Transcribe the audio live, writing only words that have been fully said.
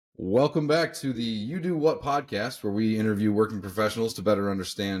Welcome back to the You Do What podcast, where we interview working professionals to better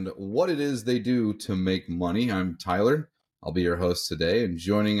understand what it is they do to make money. I'm Tyler. I'll be your host today, and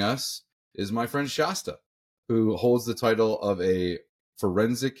joining us is my friend Shasta, who holds the title of a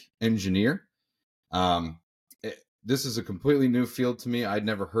forensic engineer. This is a completely new field to me. I'd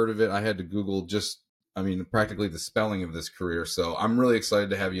never heard of it. I had to Google practically the spelling of this career. So I'm really excited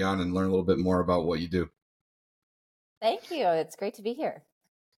to have you on and learn a little bit more about what you do. Thank you. It's great to be here.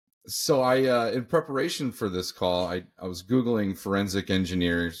 So in preparation for this call, I was Googling forensic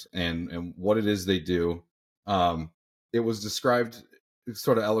engineers and what it is they do. It was described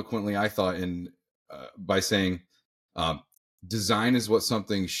sort of eloquently, I thought, by saying design is what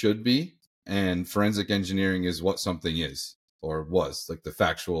something should be, and forensic engineering is what something is or was, like the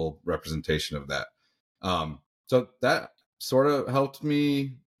factual representation of that. So that sort of helped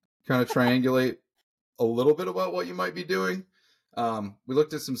me kind of triangulate a little bit about what you might be doing. We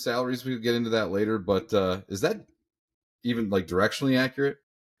looked at some salaries. We could get into that later, but is that even like directionally accurate?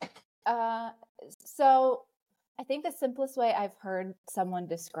 So I think the simplest way I've heard someone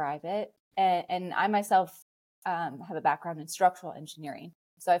describe it, and I myself have a background in structural engineering,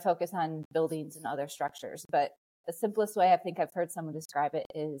 so I focus on buildings and other structures. But the simplest way I think I've heard someone describe it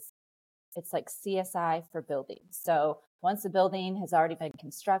is it's like CSI for buildings. So once the building has already been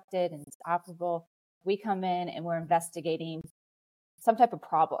constructed and it's operable, we come in and we're investigating some type of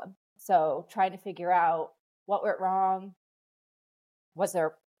problem. So trying to figure out what went wrong. What's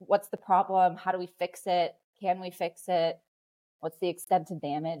the problem? How do we fix it? Can we fix it? What's the extent of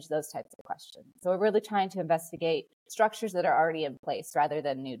damage? Those types of questions. So we're really trying to investigate structures that are already in place rather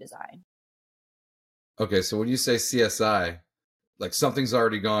than new design. Okay, so when you say CSI, like something's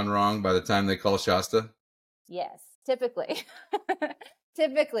already gone wrong by the time they call Shasta? Yes, typically.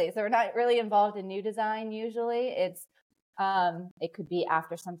 Typically. So we're not really involved in new design usually. It could be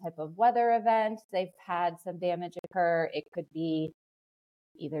after some type of weather event. They've had some damage occur. It could be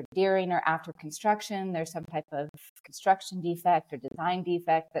either during or after construction. There's some type of construction defect or design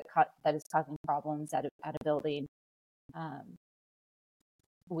defect that is causing problems at a building.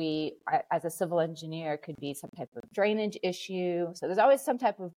 We, as a civil engineer, could be some type of drainage issue. So there's always some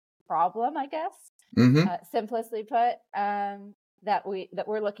type of problem, I guess, simplistically put, that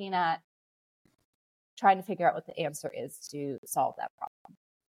we're looking at, trying to figure out what the answer is to solve that problem.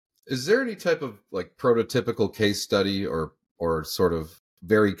 Is there any type of like prototypical case study or sort of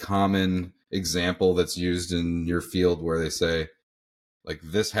very common example that's used in your field where they say, like,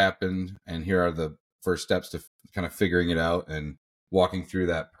 this happened and here are the first steps to kind of figuring it out and walking through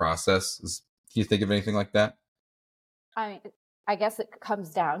that process? Can you think of anything like that? I guess it comes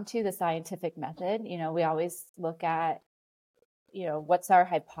down to the scientific method. We always look at, what's our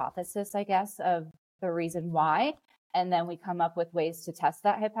hypothesis, I guess, of the reason why. And then we come up with ways to test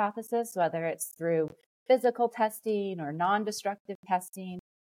that hypothesis, whether it's through physical testing or non-destructive testing,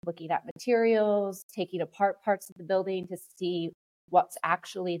 looking at materials, taking apart parts of the building to see what's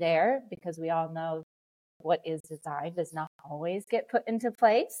actually there, because we all know what is designed does not always get put into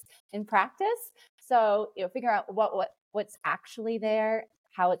place in practice. So, figure out what's actually there,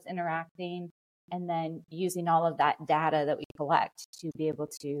 how it's interacting, and then using all of that data that we collect to be able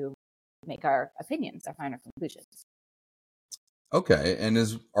to make our opinions, our final conclusions. Okay.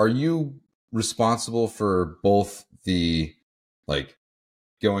 And are you responsible for both the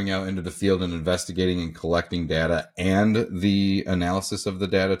going out into the field and investigating and collecting data and the analysis of the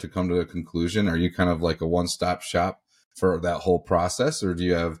data to come to a conclusion? Are you kind of like a one-stop shop for that whole process? Or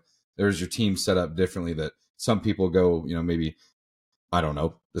there's your team set up differently that some people go, maybe, I don't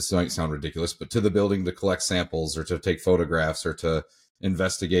know, this might sound ridiculous, but to the building to collect samples or to take photographs or to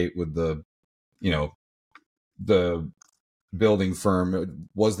investigate with the building firm,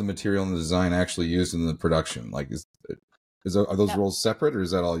 was the material and the design actually used in the production? Like, are those roles separate, or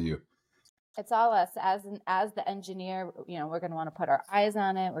is that all you? It's all us. As the engineer, we're going to want to put our eyes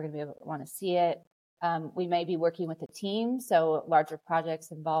on it. We're going to want to see it. We may be working with a team, so larger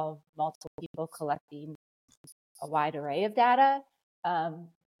projects involve multiple people collecting a wide array of data.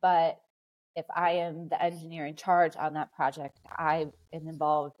 But if I am the engineer in charge on that project, I am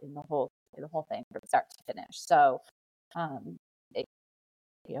involved in the whole thing from start to finish. So, part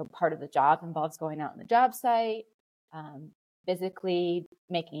of the job involves going out on the job site, physically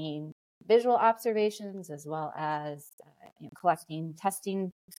making visual observations, as well as collecting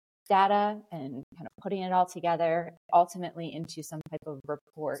testing data and kind of putting it all together, ultimately into some type of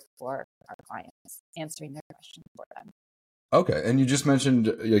report for our clients, answering their questions for them. Okay. And you just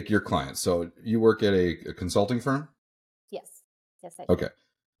mentioned your clients. So you work at a consulting firm? Yes, I do. Okay.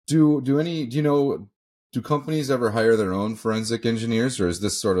 Do you know do companies ever hire their own forensic engineers, or is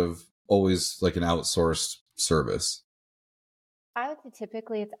this sort of always like an outsourced service? I would say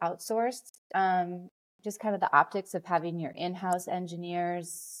typically it's outsourced. Just kind of the optics of having your in-house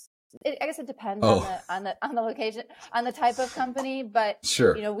engineers. I guess it depends on Oh, the location, on the type of company. But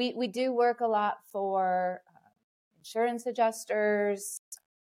sure. we do work a lot for insurance adjusters.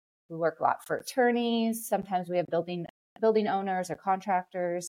 We work a lot for attorneys. Sometimes we have building owners or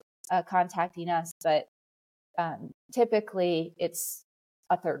contractors contacting us, but typically it's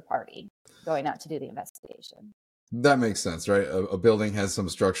a third party going out to do the investigation. That makes sense, right? A building has some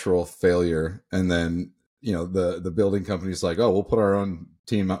structural failure, and then the building company's like, oh, we'll put our own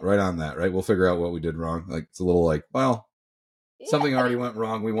team right on that, right? We'll figure out what we did wrong. Like it's a little like, well, Yeah, something I already mean, went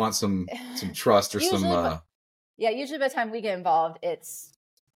wrong. We want some trust or some. usually, but yeah, usually by the time we get involved, it's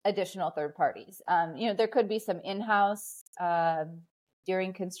additional third parties. There could be some in-house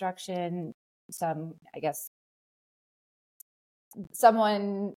during construction. Some, I guess,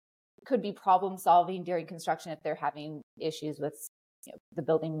 someone could be problem solving during construction if they're having issues with the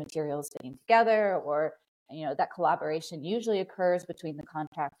building materials fitting together, or that collaboration usually occurs between the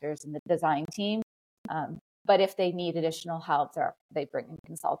contractors and the design team. But if they need additional help, they bring in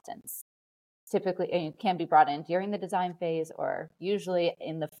consultants. Typically, it can be brought in during the design phase, or usually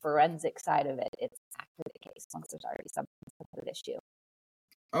in the forensic side of it, it's after the case, once there's already some sort of issue.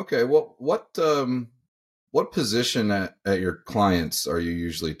 Okay, well, what position at your clients are you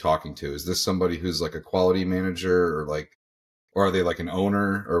usually talking to? Is this somebody who's like a quality manager, or are they like an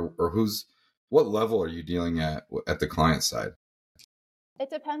owner, or what level are you dealing at the client side? It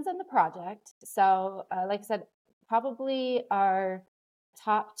depends on the project. So, like I said, probably our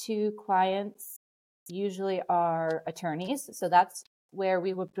top two clients usually are attorneys. So that's where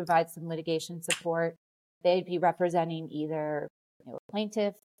we would provide some litigation support. They'd be representing either a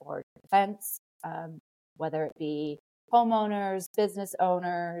plaintiff or defense, whether it be homeowners, business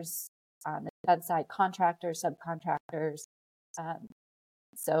owners, on the defense side, contractors, subcontractors.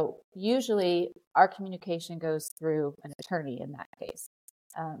 So usually our communication goes through an attorney in that case.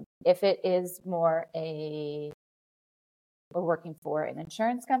 If it is more we're working for an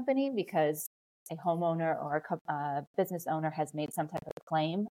insurance company because a homeowner or a business owner has made some type of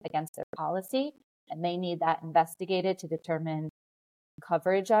claim against their policy and they need that investigated to determine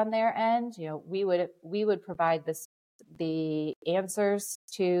coverage on their end, we would provide the answers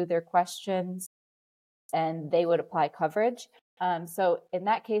to their questions and they would apply coverage. So in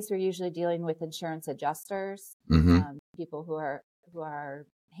that case, we're usually dealing with insurance adjusters, Mm-hmm. people who are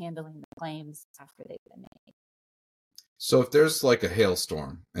handling the claims after they've been made. So if there's like a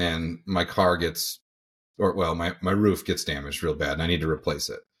hailstorm and my car my roof gets damaged real bad and I need to replace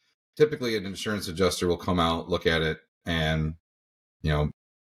it, typically an insurance adjuster will come out, look at it, and you know,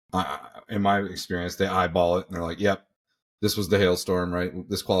 in my experience, they eyeball it and they're like, "Yep, this was the hailstorm, right?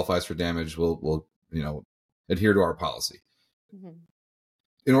 This qualifies for damage. We'll adhere to our policy." Mm-hmm.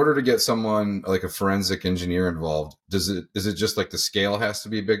 In order to get someone like a forensic engineer involved, is it just like the scale has to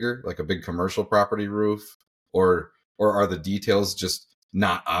be bigger, like a big commercial property roof, or are the details just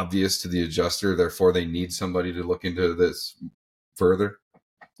not obvious to the adjuster, therefore they need somebody to look into this further?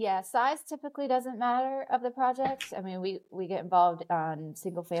 Yeah, size typically doesn't matter of the projects. I mean, we get involved on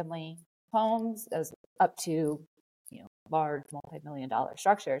single family homes as up to large multi-million dollar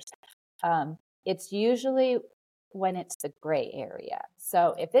structures. It's usually when it's the gray area.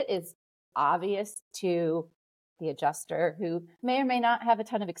 So if it is obvious to the adjuster who may or may not have a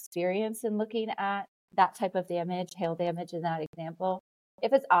ton of experience in looking at that type of damage, hail damage in that example,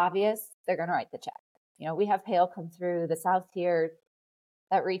 if it's obvious, they're going to write the check. We have hail come through the south here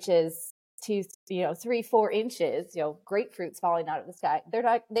that reaches to 3-4 inches, grapefruits falling out of the sky.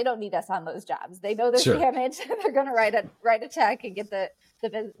 They don't need us on those jobs. They know there's Sure. damage. They're going to write a check and get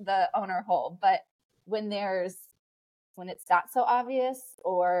the owner whole. But when it's not so obvious,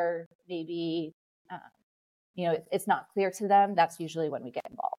 or maybe it's not clear to them, that's usually when we get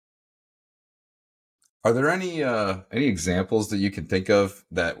involved. Are there any examples that you can think of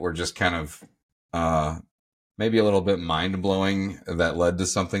that were just kind of maybe a little bit mind blowing that led to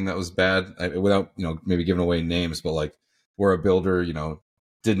something that was bad, without maybe giving away names, but like where a builder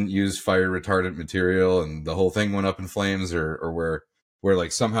didn't use fire retardant material and the whole thing went up in flames, or where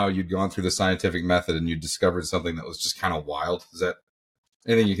like somehow you'd gone through the scientific method and you discovered something that was just kind of wild? Is that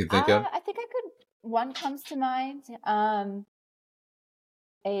anything you can think of? I think one comes to mind.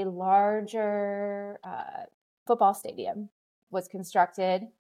 A larger football stadium was constructed,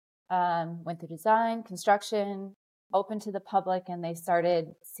 went through design, construction, open to the public, and they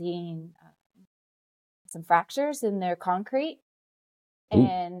started seeing some fractures in their concrete. Ooh.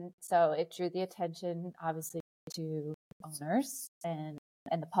 And so it drew the attention, obviously, to owners and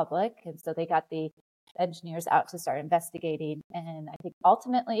the public. And so they got the engineers out to start investigating. And I think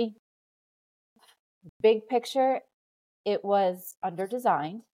ultimately, big picture, it was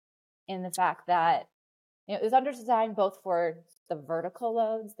under-designed in the fact that it was under-designed both for the vertical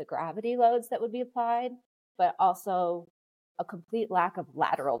loads, the gravity loads that would be applied, but also a complete lack of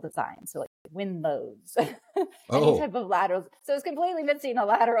lateral design. So like wind loads, any Oh, type of laterals. So it's completely missing a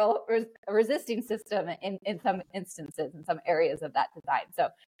lateral resisting system in some instances, in some areas of that design. So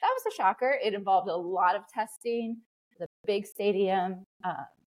that was a shocker. It involved a lot of testing, the big stadium,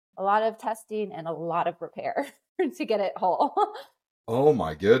 a lot of testing and a lot of repair to get it whole. oh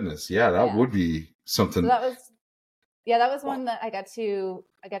my goodness. Yeah, that Yeah. would be So something. that was Wow. one that I got to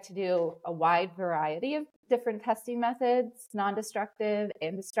do a wide variety of different testing methods, non-destructive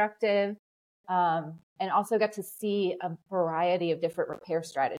and destructive, and also got to see a variety of different repair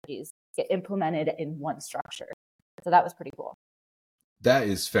strategies get implemented in one structure. So that was pretty cool. That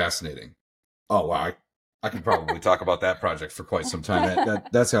is fascinating. Oh wow. I could probably talk about that project for quite some time.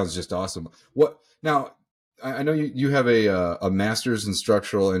 That sounds just awesome. What now? I know you have a master's in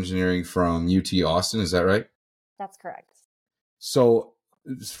structural engineering from UT Austin. Is that right? That's correct. So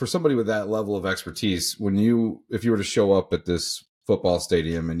for somebody with that level of expertise, if you were to show up at this football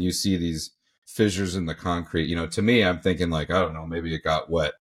stadium and you see these fissures in the concrete, to me, I'm thinking like, I don't know, maybe it got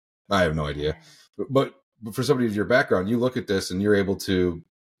wet. I have no idea. But for somebody with your background, you look at this and you're able to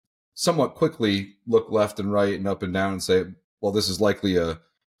somewhat quickly look left and right and up and down and say, well, this is likely a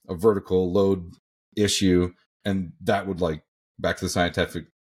vertical load issue. And that would, like, back to the scientific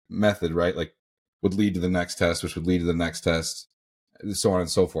method, right? Like, would lead to the next test, which would lead to the next test, so on and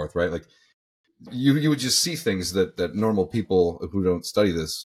so forth, right? Like, you would just see things that normal people who don't study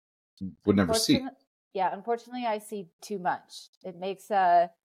this would never see. Unfortunately, I see too much. It makes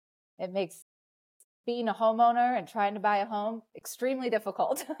being a homeowner and trying to buy a home extremely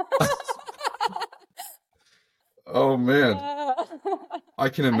difficult. Oh man, Uh, I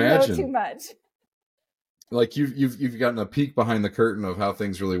can I know too imagine. much. Like you've gotten a peek behind the curtain of how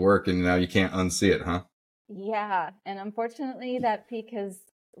things really work, and now you can't unsee it, huh? Yeah, and unfortunately, that peak has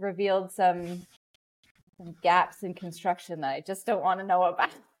revealed some gaps in construction that I just don't want to know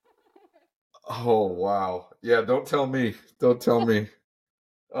about. Oh wow. Yeah, don't tell me. Don't tell me.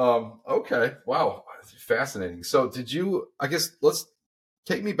 Okay. Wow. Fascinating. So did you, I guess let's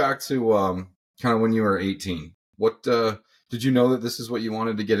take me back to kind of when you were 18. What did you know that this is what you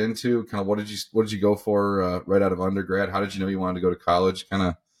wanted to get into? Kind of what did you go for right out of undergrad? How did you know you wanted to go to college? Kind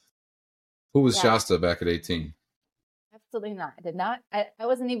of who was Yeah, Shasta back at 18? absolutely not. I did not. I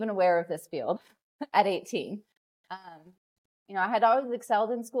wasn't even aware of this field at 18. Um, I had always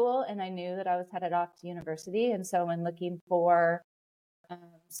excelled in school, and I knew that I was headed off to university. And so, when looking for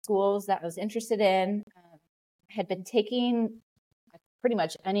schools that I was interested in, I had been taking pretty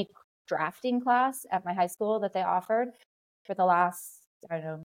much any drafting class at my high school that they offered for the last, I don't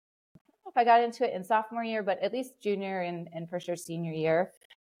know if I got into it in sophomore year, but at least junior and for sure senior year.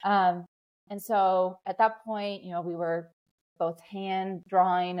 Um, and so at that point, we were both hand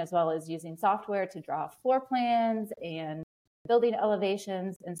drawing as well as using software to draw floor plans and building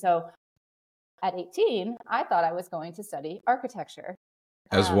elevations. And so at 18, I thought I was going to study architecture.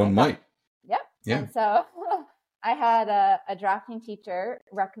 As I one thought, might. yep. Yeah. And so I had a drafting teacher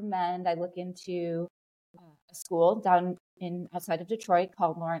recommend I look into a school down outside of Detroit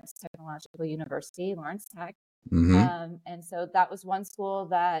called Lawrence Technological University, Lawrence Tech. Mm-hmm. And so that was one school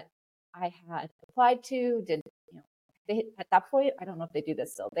that I had applied to. They at that point, I don't know if they do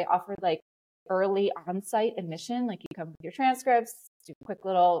this still. They offered like early on-site admission, like you come with your transcripts, do a quick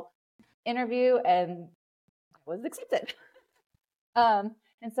little interview, and I was accepted.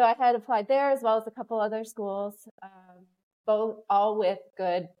 And so I had applied there as well as a couple other schools, both all with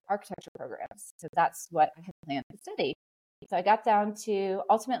good architecture programs. So that's what I had planned to study. So I got down to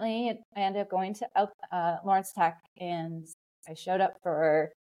ultimately I ended up going to Lawrence Tech, and I showed up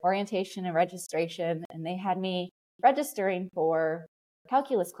for orientation and registration, and they had me registering for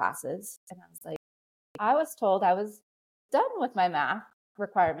calculus classes. And I was told I was done with my math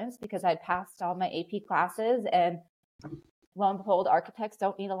requirements because I'd passed all my AP classes, and lo and behold, architects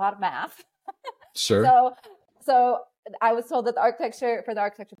don't need a lot of math. Sure. So I was told that the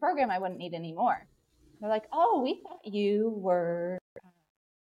architecture program, I wouldn't need any more. They're like, oh, we thought you were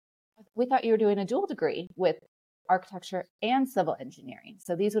doing a dual degree with architecture and civil engineering.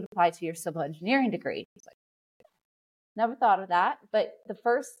 So these would apply to your civil engineering degree. Like, never thought of that. But the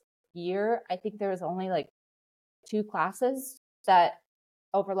first year, I think there was only like 2 classes that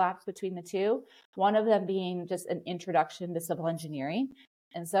overlaps between the two, one of them being just an introduction to civil engineering.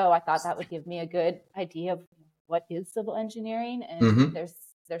 And so I thought that would give me a good idea of what is civil engineering. And Mm-hmm.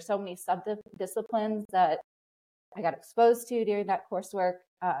 there's so many sub-disciplines that I got exposed to during that coursework.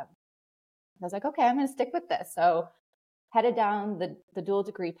 I was like, okay, I'm going to stick with this. So headed down the dual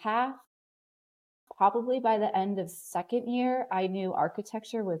degree path. Probably by the end of second year, I knew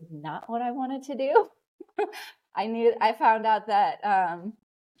architecture was not what I wanted to do. I found out that,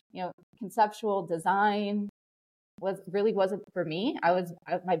 conceptual design wasn't for me.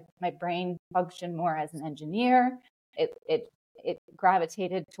 My brain functioned more as an engineer. It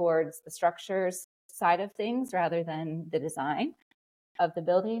gravitated towards the structures side of things rather than the design of the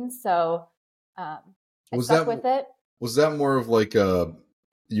buildings. So I stuck with it. Was that more of like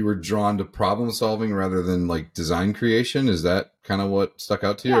you were drawn to problem solving rather than like design creation? Is that kind of what stuck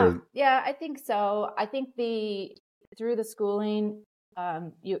out to you? Yeah, I think so. I think through the schooling,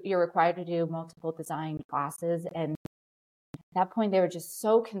 you're required to do multiple design classes, and at that point they were just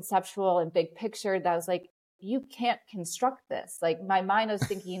so conceptual and big picture that I was like, you can't construct this. Like my mind was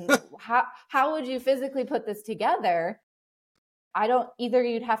thinking, how would you physically put this together? Either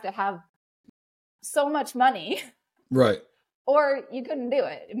you'd have to have so much money, right, or you couldn't do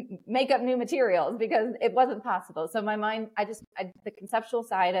it, make up new materials, because it wasn't possible. So my mind, the conceptual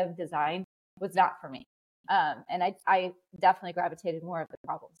side of design was not for me. And I definitely gravitated more of the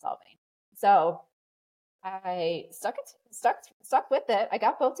problem solving. So I stuck with it. I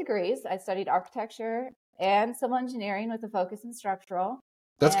got both degrees. I studied architecture and civil engineering with a focus in structural.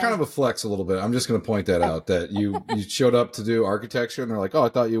 That's kind of a flex a little bit. I'm just going to point that out, that you showed up to do architecture and they're like, oh, I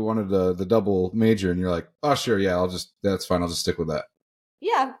thought you wanted the double major. And you're like, oh, sure. Yeah, that's fine. I'll just stick with that.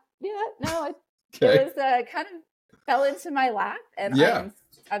 Yeah. No, it was kind of fell into my lap. And yeah.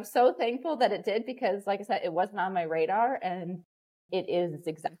 I'm so thankful that it did, because like I said, it wasn't on my radar, and it is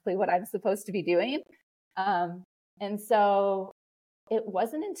exactly what I'm supposed to be doing. And so it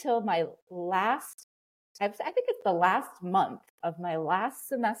wasn't until I think it's the last month of my last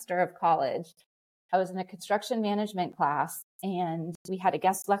semester of college, I was in a construction management class, and we had a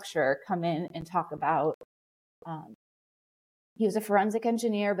guest lecturer come in and talk about, he was a forensic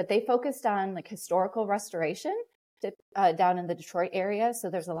engineer, but they focused on like historical restoration down in the Detroit area.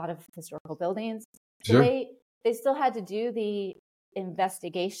 So there's a lot of historical buildings. Sure. So they still had to do the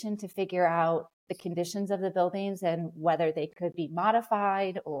investigation to figure out the conditions of the buildings and whether they could be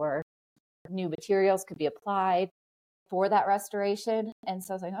modified or new materials could be applied for that restoration. And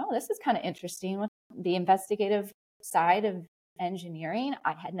so I was like, oh, this is kind of interesting. With the investigative side of engineering,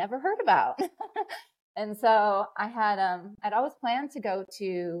 I had never heard about. And so I'd always planned to go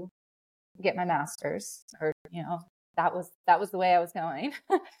to get my master's, or, that was the way I was going.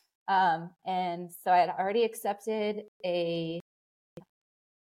 And so I had already accepted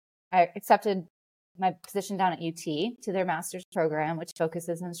my position down at UT to their master's program, which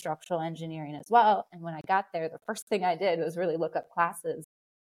focuses in structural engineering as well. And when I got there, the first thing I did was really look up classes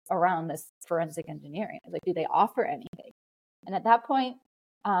around this forensic engineering. I was like, do they offer anything? And at that point,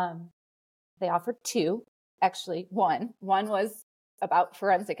 they offered two. Actually, one was about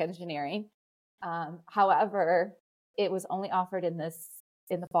forensic engineering. However, it was only offered in the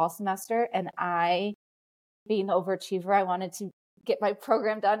fall semester, and I, being the overachiever, I wanted to get my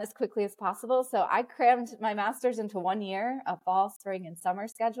program done as quickly as possible. So I crammed my master's into 1 year, a fall, spring, and summer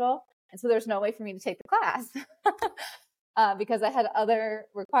schedule. And so there's no way for me to take the class because I had other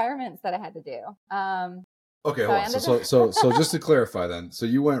requirements that I had to do. Okay, hold on. So just to clarify then, so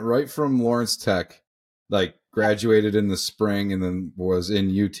you went right from Lawrence Tech, like graduated in the spring, and then was in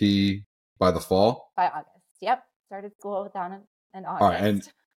UT by the fall? By August. Yep. Started school down in August. All right.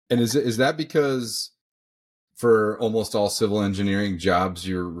 And is that because for almost all civil engineering jobs,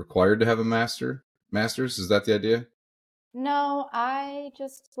 you're required to have a master's? Is that the idea? No, I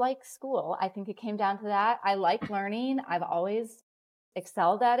just like school. I think it came down to that. I like learning. I've always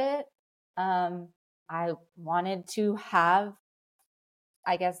excelled at it. I wanted to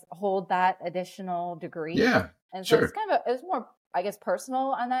hold that additional degree. Yeah. And so sure. it was more, I guess,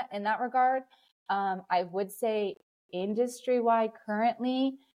 personal in that regard. I would say industry-wide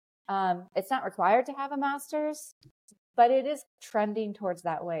currently, it's not required to have a master's, but it is trending towards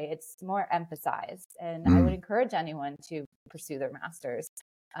that way. It's more emphasized. And I would encourage anyone to pursue their master's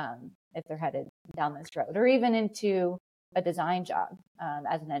if they're headed down this road, or even into a design job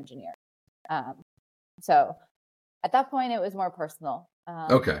as an engineer. So at that point, it was more personal.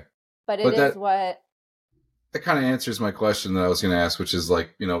 Okay. But is what... That kind of answers my question that I was going to ask, which is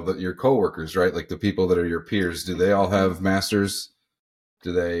like, your coworkers, right? Like the people that are your peers, do they all have masters?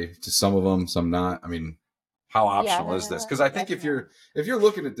 Do some of them, some not? I mean, how optional is this? Yeah, Because I think definitely. if you're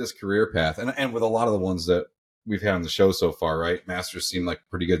looking at this career path, and with a lot of the ones that we've had on the show so far, right? Masters seem like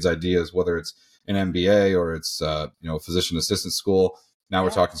pretty good ideas, whether it's an MBA or it's physician assistant school. Now we're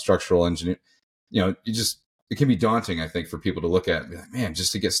Yeah. talking structural engineer. It can be daunting, I think, for people to look at and be like, man,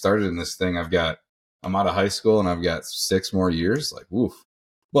 just to get started in this thing, I'm out of high school and I've got 6 more years. Like, woof.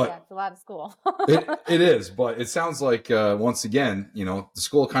 Yeah, But it's a lot of school. it is, but it sounds like once again, the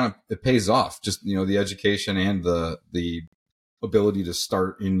school it pays off. Just the education and the ability to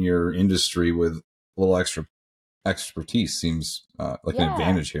start in your industry with a little extra expertise seems like an Yeah,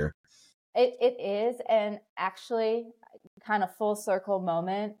 advantage here. it is. And actually, kind of full circle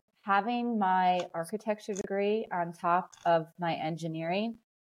moment, having my architecture degree on top of my engineering,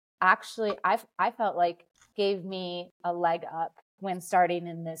 actually, I felt like gave me a leg up when starting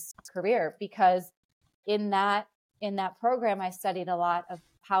in this career, because in that program, I studied a lot of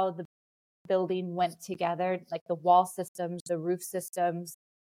how the building went together, like the wall systems, the roof systems,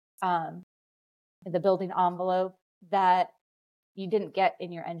 um, the building envelope that you didn't get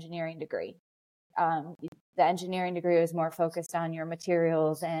in your engineering degree. The engineering degree was more focused on your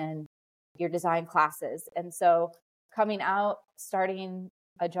materials and your design classes. And so coming out, starting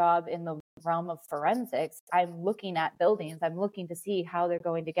a job in the realm of forensics, I'm looking at buildings. I'm looking to see how they're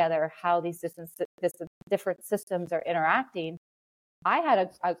going together, how these different systems are interacting. I had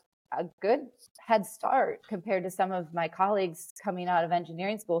a good head start compared to some of my colleagues coming out of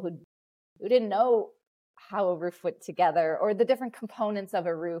engineering school who didn't know how a roof went together or the different components of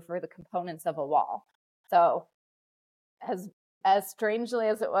a roof or the components of a wall. So as strangely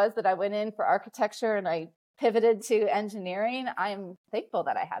as it was that I went in for architecture and I pivoted to engineering, I'm thankful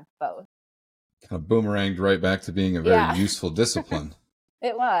that I had both. Kind of boomeranged right back to being a very Yeah, useful discipline.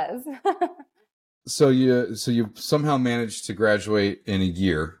 it was. So you somehow managed to graduate in a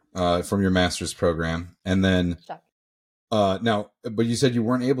year from your master's program, and then but you said you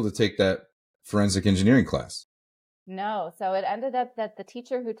weren't able to take that forensic engineering class. No. So it ended up that the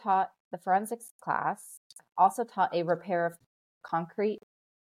teacher who taught the forensics class also taught a repair of concrete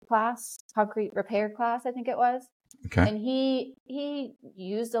concrete repair class, I think it was. Okay. And he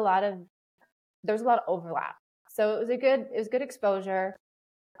used there's a lot of overlap. So it was good exposure.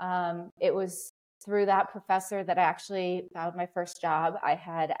 It was through that professor that I actually found my first job. I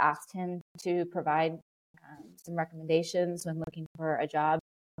had asked him to provide some recommendations when looking for a job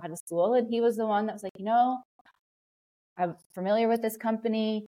out of school. And he was the one that was like, I'm familiar with this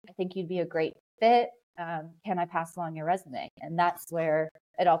company. I think you'd be a great fit. Can I pass along your resume? And that's where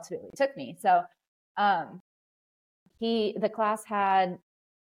it ultimately took me. So the class had,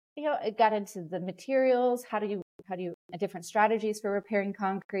 it got into the materials. How do you different strategies for repairing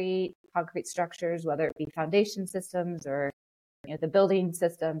concrete structures, whether it be foundation systems or the building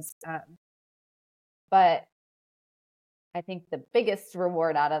systems. But I think the biggest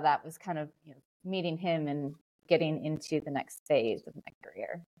reward out of that was kind of meeting him and getting into the next phase of my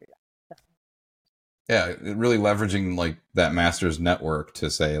career. Yeah, really leveraging like that master's network to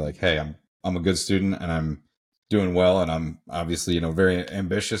say like, hey, I'm a good student and I'm doing well, and I'm obviously very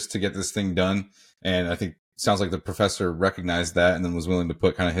ambitious to get this thing done. And I think it sounds like the professor recognized that and then was willing to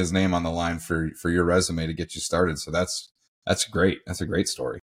put kind of his name on the line for your resume to get you started. So that's great. That's a great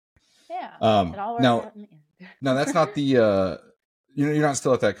story. Yeah, it all worked Now out in the end. now that's not the you're not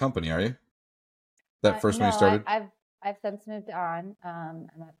still at that company, are you? That first one you No, started? I've since moved on. I'm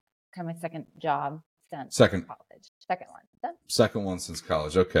at kind of my second job since Second college. Second one. Done. second one since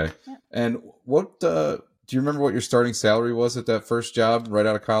college. Okay. Yeah. And what do you remember what your starting salary was at that first job right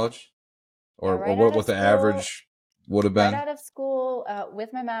out of college? Yeah, Or what the average would have right been? out of school, with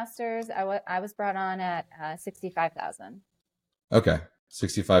my master's, I was brought on at 65,000. Okay.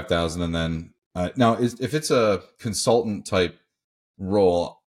 65,000. And then now if it's a consultant type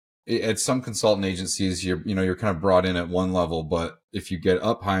role, at some consultant agencies, you're kind of brought in at one level, but if you get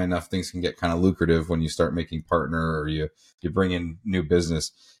up high enough, things can get kind of lucrative when you start making partner or you bring in new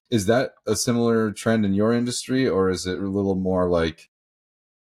business. Is that a similar trend in your industry, or is it a little more like,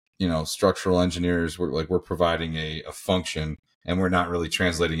 structural engineers, we're providing a function and we're not really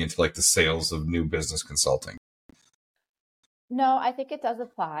translating into like the sales of new business consulting? No, I think it does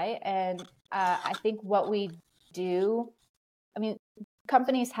apply. And I think what we do, I mean,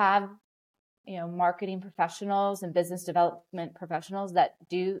 companies have, marketing professionals and business development professionals that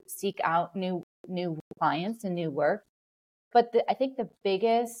do seek out new clients and new work. But I think the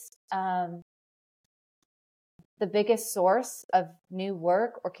biggest source of new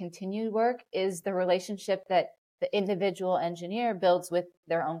work or continued work is the relationship that the individual engineer builds with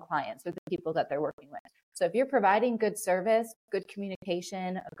their own clients, with the people that they're working with. So if you're providing good service, good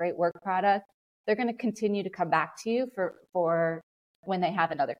communication, a great work product, they're going to continue to come back to you for when they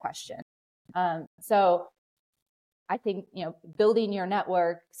have another question. So I think, building your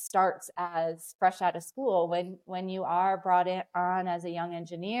network starts as fresh out of school when you are brought on as a young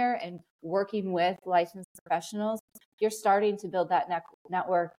engineer and working with licensed professionals, you're starting to build that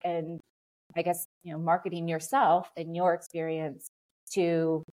network and I guess, marketing yourself and your experience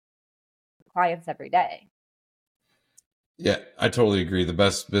to clients every day. Yeah, I totally agree. The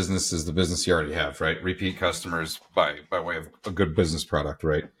best business is the business you already have, right? Repeat customers by way of a good business product,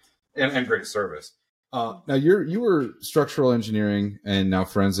 right? And great service. Now you were structural engineering and now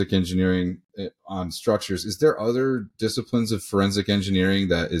forensic engineering on structures. Is there other disciplines of forensic engineering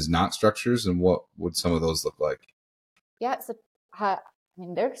that is not structures, and what would some of those look like? Yeah, so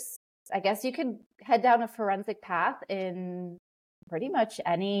I guess you could head down a forensic path in pretty much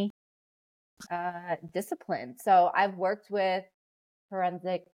any discipline. So I've worked with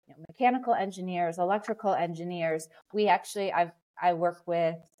forensic mechanical engineers, electrical engineers. I work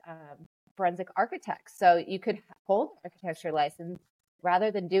with forensic architects. So you could hold an architecture license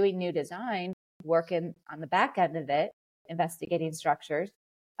rather than doing new design, working on the back end of it, investigating structures,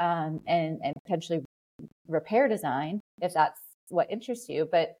 and potentially repair design if that's what interests you.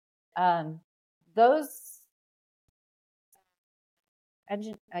 But those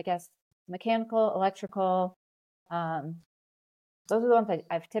I guess mechanical, electrical, those are the ones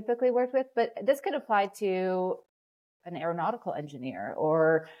I've typically worked with. But this could apply to an aeronautical engineer,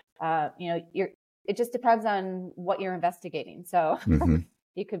 or it just depends on what you're investigating. So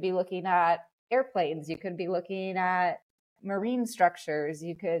you could be looking at airplanes, you could be looking at marine structures,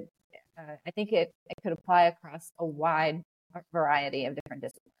 you could. I think it could apply across a wide variety of different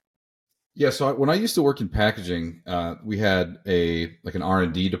disciplines. Yeah, so when I used to work in packaging, we had an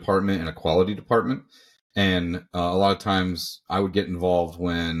R&D department and a quality department, and a lot of times I would get involved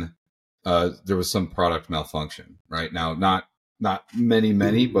when there was some product malfunction. Right now, not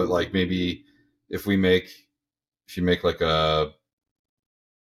many, but like maybe if you make like a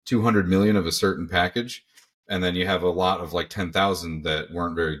 200 million of a certain package, and then you have a lot of like 10,000 that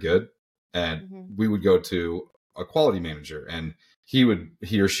weren't very good, and we would go to a quality manager, and he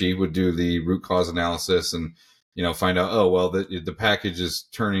or she would do the root cause analysis and find out, oh well, the package is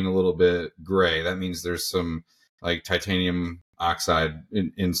turning a little bit gray. That means there's some like titanium oxide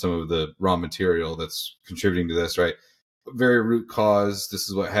in some of the raw material that's contributing to this, right? Very root cause. This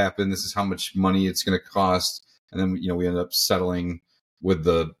is what happened. This is how much money it's going to cost. And then we end up settling with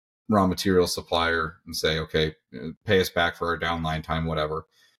the raw material supplier and say, okay, pay us back for our downline time, whatever.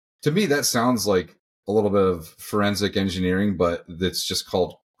 To me, that sounds like a little bit of forensic engineering, but that's just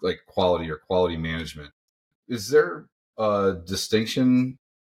called like quality or quality management. Is there a distinction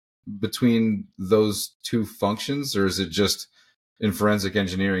between those two functions, or is it just in forensic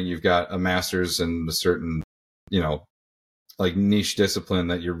engineering, you've got a master's and a certain, like niche discipline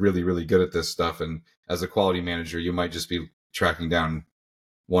that you're really, really good at this stuff. And as a quality manager, you might just be tracking down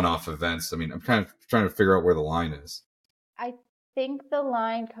one-off events. I mean, I'm kind of trying to figure out where the line is. I think the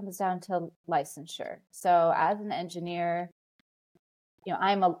line comes down to licensure. So as an engineer,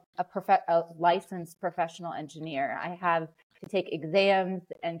 I'm a licensed professional engineer. I have to take exams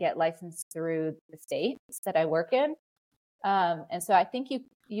and get licensed through the states that I work in. And so I think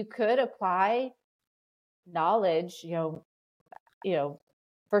you could apply knowledge,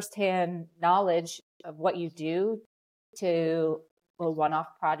 firsthand knowledge of what you do to one-off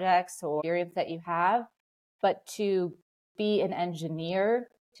projects or experience that you have. But to be an engineer,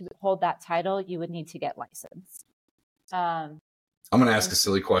 to hold that title, you would need to get licensed. I'm going to ask a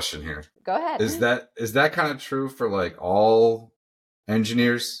silly question here. Go ahead. Is that kind of true for like all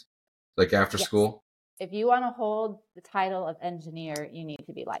engineers, like after school? If you want to hold the title of engineer, you need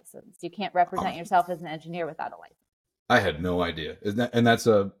to be licensed. You can't represent yourself as an engineer without a license. I had no idea. And that's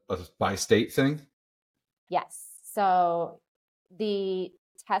a by state thing? Yes. So the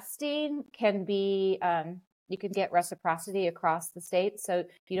testing can be, you can get reciprocity across the state. So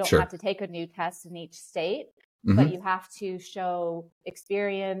you don't have to take a new test in each state, but you have to show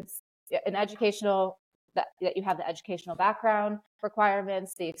experience, an educational, that you have the educational background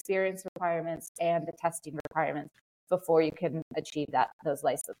requirements, the experience requirements, and the testing requirements before you can achieve those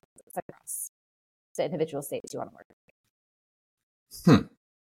licenses across the individual states you want to work with.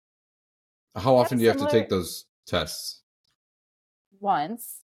 How often do you have to take those tests?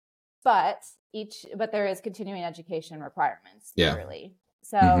 Once, but there is continuing education requirements yearly.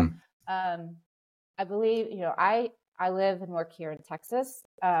 So I believe, I live and work here in Texas.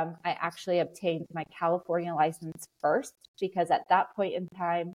 I actually obtained my California license first because at that point in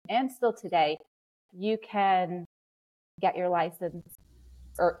time, and still today, you can get your license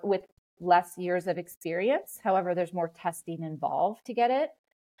or with less years of experience. However, there's more testing involved to get it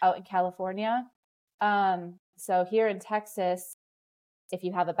out in California. So here in Texas, if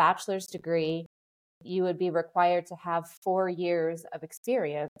you have a bachelor's degree, you would be required to have 4 years of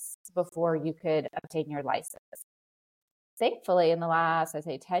experience before you could obtain your license. Thankfully, in the last, I'd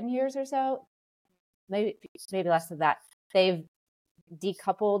say 10 years or so, maybe less than that, they've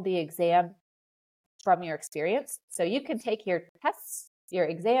decoupled the exam from your experience. So you can take your tests, your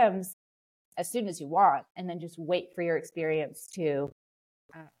exams as soon as you want, and then just wait for your experience to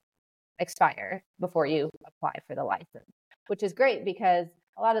expire before you apply for the license, which is great because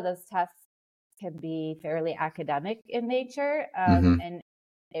a lot of those tests can be fairly academic in nature. And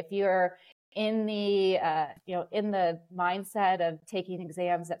if you're in the, in the mindset of taking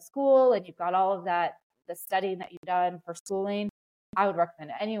exams at school and you've got all of that, the studying that you've done for schooling, I would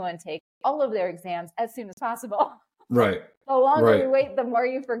recommend anyone take all of their exams as soon as possible. Right. The longer you wait, the more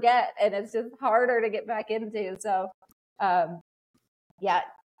you forget, and it's just harder to get back into. So,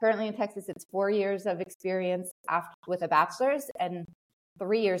 currently in Texas, it's 4 years of experience with a bachelor's and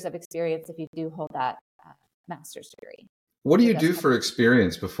 3 years of experience if you do hold that master's degree. What do you do for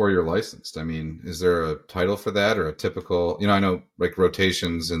experience before you're licensed? I mean, is there a title for that or a typical, I know like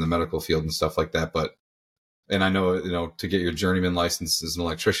rotations in the medical field and stuff like that, and I know, to get your journeyman license as an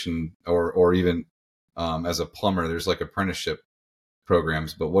electrician or even as a plumber, there's like apprenticeship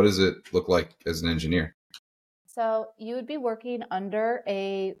programs, but what does it look like as an engineer? So you would be working under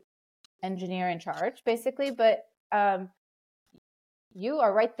a engineer in charge, basically, but you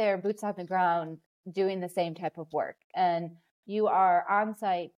are right there, boots on the ground, doing the same type of work. And you are on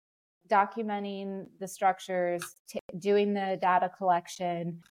site documenting the structures, doing the data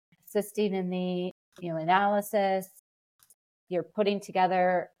collection, assisting in the analysis. You're putting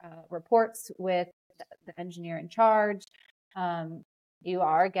together reports with the engineer in charge. You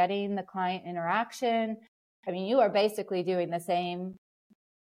are getting the client interaction. I mean, you are basically doing the same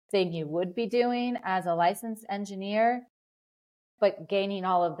thing you would be doing as a licensed engineer, but gaining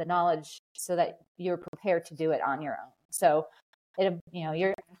all of the knowledge so that you're prepared to do it on your own. So, you're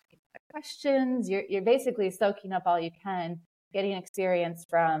asking questions, you're basically soaking up all you can, getting experience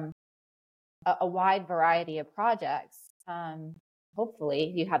from a wide variety of projects.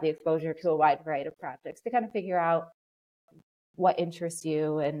 Hopefully you have the exposure to a wide variety of projects to kind of figure out what interests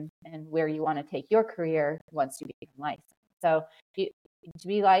you and where you want to take your career once you become licensed. So to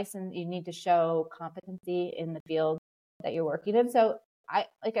be licensed, you need to show competency in the field that you're working in. So I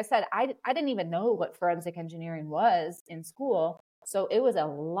didn't even know what forensic engineering was in school. So it was a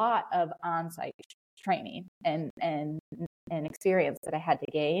lot of on-site training and experience that I had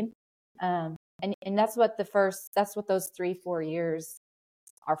to gain. And that's what those 3-4 years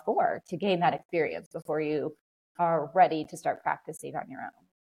are for, to gain that experience before you are ready to start practicing on your own.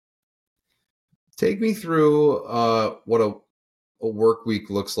 Take me through what a work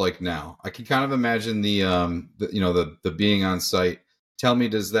week looks like now. I can kind of imagine the being on site. Tell me,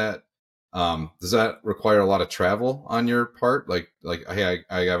 does that require a lot of travel on your part? Like, hey,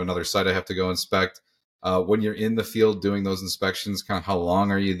 I have another site I have to go inspect. When you're in the field doing those inspections, kind of how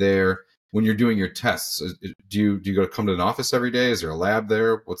long are you there? When you're doing your tests, do you come to an office every day? Is there a lab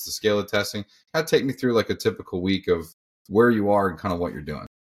there? What's the scale of testing? Kind of take me through like a typical week of where you are and kind of what you're doing.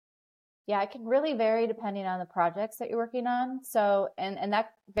 Yeah, it can really vary depending on the projects that you're working on. So, and that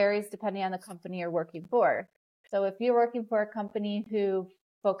varies depending on the company you're working for. So if you're working for a company who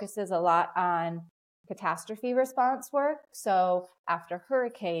focuses a lot on catastrophe response work, so after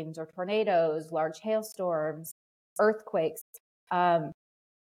hurricanes or tornadoes, large hailstorms, earthquakes,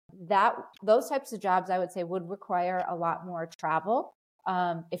 those types of jobs, I would say, would require a lot more travel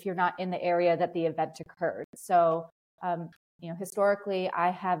if you're not in the area that the event occurred. So, historically,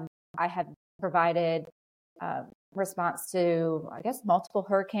 I have provided response to, I guess, multiple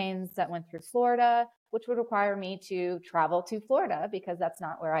hurricanes that went through Florida, which would require me to travel to Florida because that's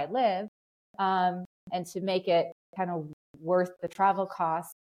not where I live. And to make it kind of worth the travel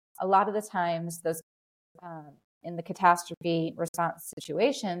costs, a lot of the times those in the catastrophe response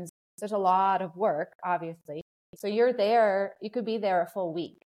situations, there's a lot of work, obviously. So you could be there a full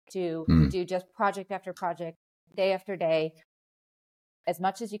week to do just project after project, day after day, as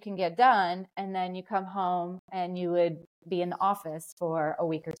much as you can get done. And then you come home and you would be in the office for a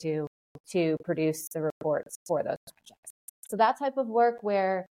week or two to produce the reports for those projects. So that type of work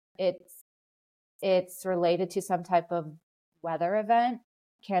where it's related to some type of weather event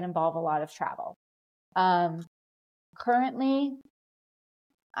can involve a lot of travel. Currently,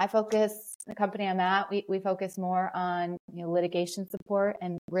 the company I'm at, we focus more on litigation support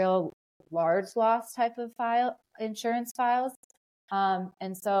and real large loss type of insurance files.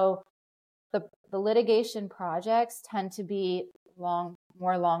 And so the litigation projects tend to be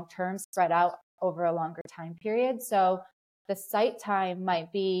more long-term, spread out over a longer time period. So the site time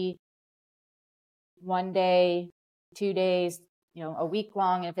might be 1 day, 2 days, a week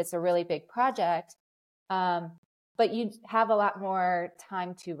long if it's a really big project. But you have a lot more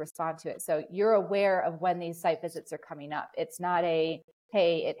time to respond to it. So you're aware of when these site visits are coming up. It's not hey,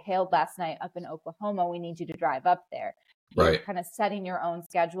 it hailed last night up in Oklahoma, we need you to drive up there. You're kind of setting your own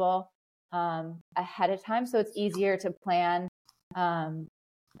schedule ahead of time. So it's easier to plan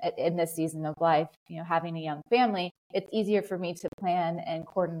in this season of life, having a young family. It's easier for me to plan and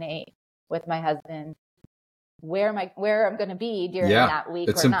coordinate with my husband where I'm going to be during that week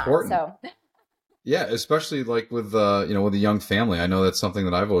it's or important. not. So yeah, especially like with with a young family. I know that's something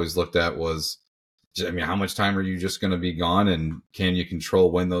that I've always looked at was, how much time are you just going to be gone, and can you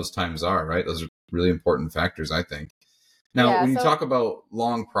control when those times are, right? Those are really important factors, I think. Now, when you talk about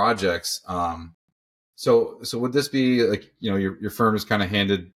long projects, so would this be like, your firm is kind of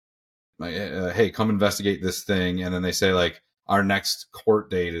handed, hey, come investigate this thing, and then they say like our next court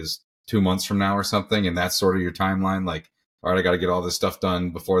date is 2 months from now or something, and that's sort of your timeline. Like, all right, I got to get all this stuff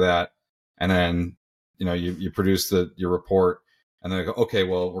done before that, and then you produce your report, and then they go, okay,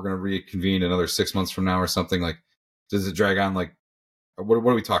 well, we're going to reconvene another 6 months from now or something. Like, does it drag on? Like, what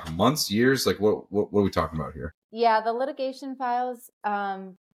are we talking? Months, years? Like, what are we talking about here? Yeah, the litigation files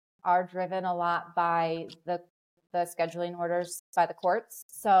are driven a lot by the scheduling orders by the courts.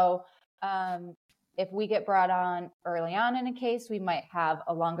 So if we get brought on early on in a case, we might have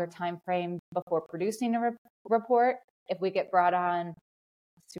a longer time frame before producing a report. If we get brought on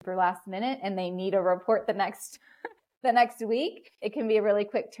super last minute and they need a report the next week, it can be a really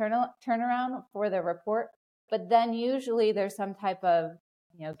quick turnaround for the report. But then usually there's some type of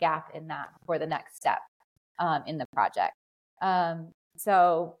gap in that for the next step in the project.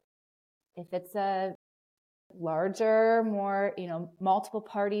 So if it's a larger, more, multiple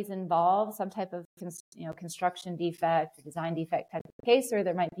parties involved, some type of, construction defect or design defect type of case, or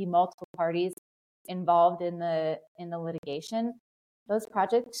there might be multiple parties involved in the litigation, those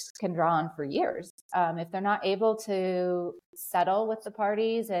projects can draw on for years. If they're not able to settle with the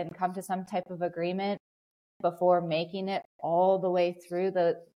parties and come to some type of agreement before making it all the way through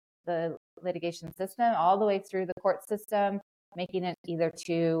the litigation system, all the way through the court system, making it either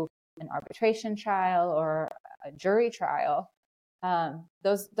to an arbitration trial or a jury trial,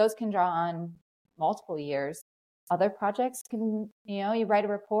 those can draw on multiple years. Other projects can, you write a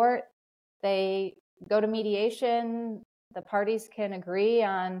report, they go to mediation, the parties can agree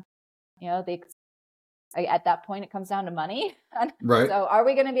on, at that point, it comes down to money. Right. So are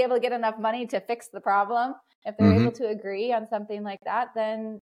we going to be able to get enough money to fix the problem? If they're able to agree on something like that,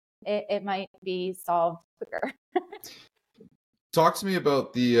 then it might be solved quicker. Talk to me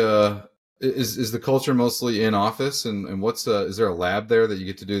about the, is the culture mostly in office, and what's, is there a lab there that you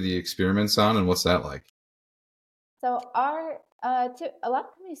get to do the experiments on, and what's that like? So a lot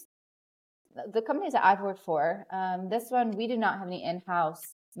of companies, the companies that I've worked for, this one, we do not have any in-house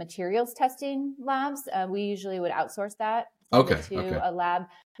materials testing labs. We usually would outsource that to a lab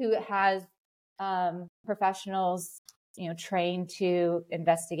who has professionals, trained to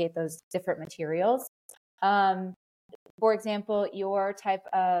investigate those different materials. For example, your type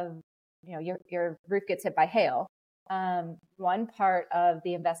of, your roof gets hit by hail. One part of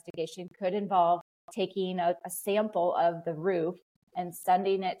the investigation could involve taking a sample of the roof and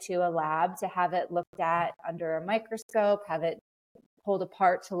sending it to a lab to have it looked at under a microscope, have it pulled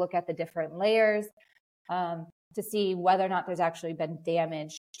apart to look at the different layers, to see whether or not there's actually been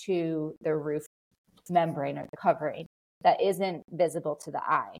damage to the roof membrane or the covering that isn't visible to the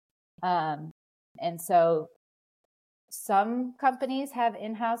eye. And so some companies have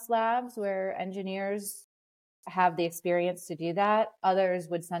in-house labs where engineers have the experience to do that. Others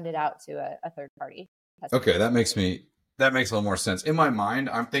would send it out to a third party. Okay, that makes a little more sense. In my mind,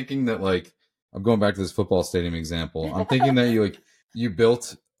 I'm thinking that, like, I'm going back to this football stadium example. I'm thinking that you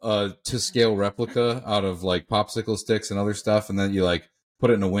built a to scale replica out of like popsicle sticks and other stuff, and then you like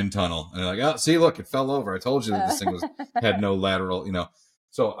put it in a wind tunnel, and you're like, oh, see, look, it fell over. I told you that this thing had no lateral,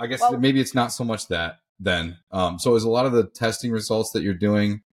 So I guess maybe it's not so much that then. So is a lot of the testing results that you're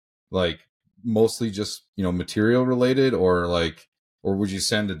doing like mostly just material related, or would you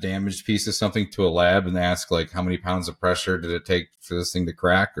send a damaged piece of something to a lab and ask like how many pounds of pressure did it take for this thing to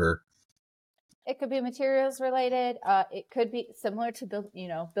crack? Or it could be materials related. It could be similar to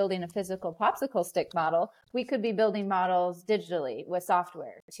building a physical popsicle stick model. We could be building models digitally with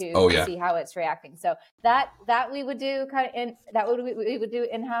software to see how it's reacting. So that we would do we would do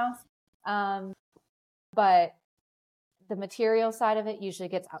in-house. But the material side of it usually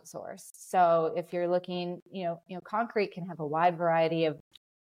gets outsourced. So if you're looking, concrete can have a wide variety of,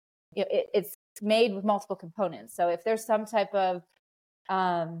 it's made with multiple components. So if there's some type of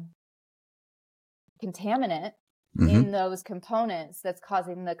contaminant in those components that's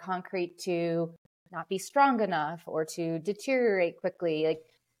causing the concrete to not be strong enough or to deteriorate quickly, like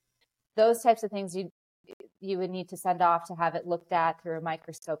those types of things, you would need to send off to have it looked at through a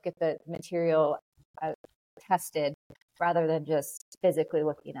microscope, get the material tested, rather than just physically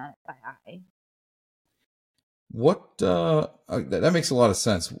looking at it by eye. What that makes a lot of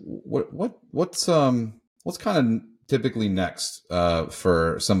sense. What's kind of typically next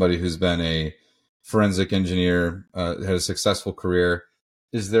for somebody who's been a forensic engineer, had a successful career?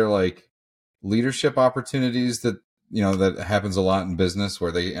 Is there like leadership opportunities that that happens a lot in business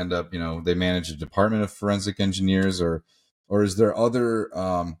where they end up they manage a department of forensic engineers, or is there other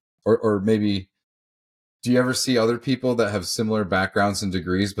or maybe do you ever see other people that have similar backgrounds and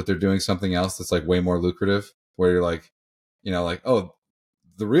degrees but they're doing something else that's like way more lucrative, where you're like like, oh,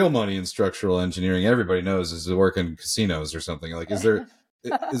 the real money in structural engineering everybody knows is to work in casinos or something? Like, is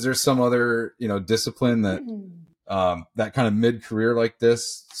there some other discipline that that kind of mid-career like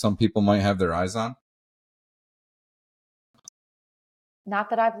this some people might have their eyes on?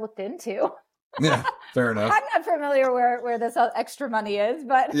 Not that I've looked into. Yeah, fair enough. I'm not familiar where this extra money is,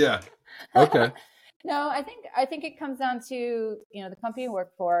 but yeah. Okay. No, I think it comes down to, the company you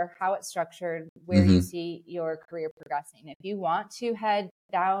work for, how it's structured, where you see your career progressing. If you want to head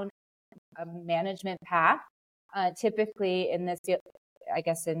down a management path, typically in this, I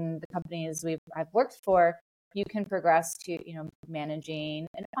guess in the companies I've worked for, you can progress to, managing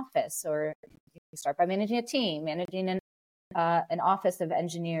an office, or you start by managing a team, managing an office of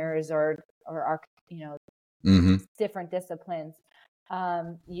engineers or different disciplines.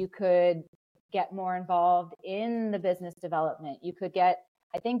 You could get more involved in the business development. You could get,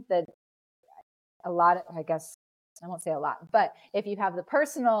 I think that a lot of, I guess I won't say a lot, but if you have the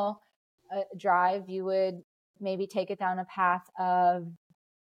personal drive, you would maybe take it down a path of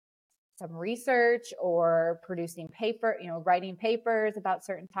some research or producing paper, writing papers about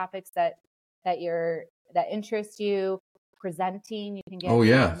certain topics that interest you, presenting. You can get, oh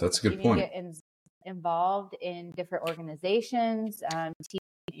yeah, that's a good point. Get involved in different organizations,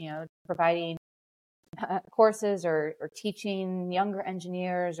 providing courses or teaching younger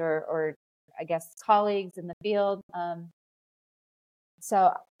engineers or I guess colleagues in the field.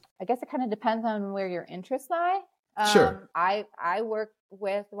 So I guess it kind of depends on where your interests lie. Sure. I work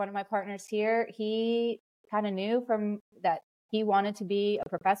with one of my partners here. He kind of knew from that he wanted to be a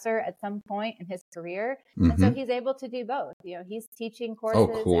professor at some point in his career. And so he's able to do both. He's teaching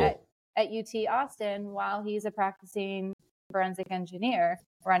courses at UT Austin while he's a practicing forensic engineer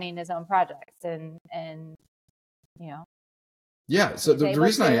running his own projects. And yeah. So the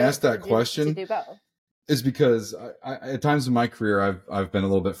reason I asked that question is because I at times in my career, I've been a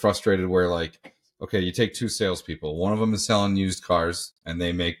little bit frustrated where, like, okay, you take two salespeople. One of them is selling used cars and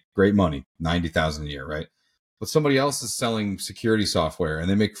they make great money, $90,000 a year, right? But somebody else is selling security software and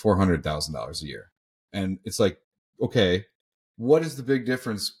they make $400,000 a year. And it's like, okay, what is the big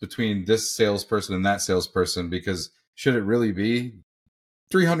difference between this salesperson and that salesperson? Because should it really be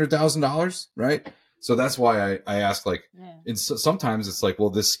 $300,000, right? So that's why I asked, like, and so sometimes it's like, well,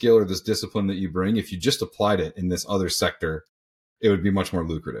 this skill or this discipline that you bring, if you just applied it in this other sector, it would be much more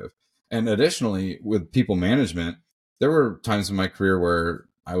lucrative. And additionally, with people management, there were times in my career where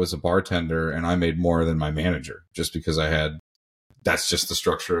I was a bartender and I made more than my manager just because that's just the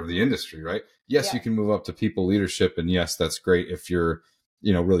structure of the industry, right? Yes, you can move up to people leadership. And yes, that's great if you're,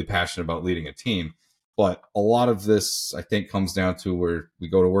 really passionate about leading a team. But a lot of this, I think, comes down to where we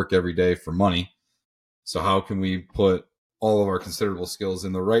go to work every day for money. So how can we put all of our considerable skills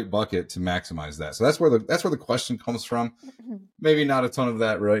in the right bucket to maximize that? So that's where the question comes from. Maybe not a ton of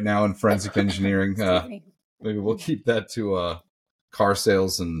that right now in forensic engineering. Maybe we'll keep that to car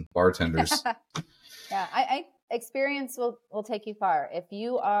sales and bartenders. Yeah, I experience will take you far. If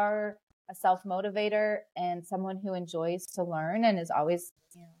you are a self-motivator and someone who enjoys to learn and is always,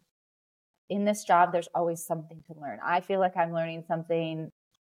 in this job, there's always something to learn. I feel like I'm learning something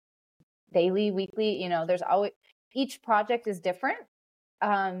daily, weekly. There's always, each project is different.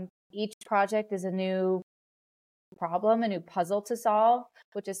 Each project is a new problem, a new puzzle to solve,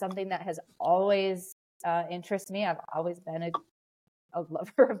 which is something that has always interested me. I've always been a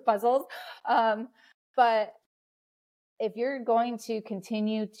lover of puzzles. But if you're going to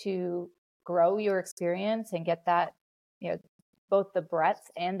continue to grow your experience and get that, both the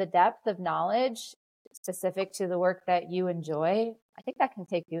breadth and the depth of knowledge specific to the work that you enjoy, I think that'll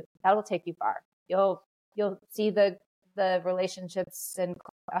take you far. You'll see the the relationships and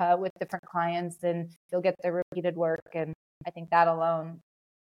with different clients, and you'll get the repeated work. And I think that alone,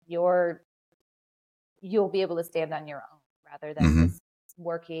 you'll be able to stand on your own rather than Mm-hmm. just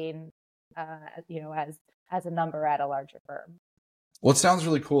working, as a number at a larger firm. What sounds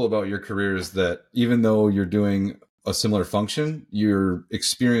really cool about your career is that even though you're doing a similar function, you're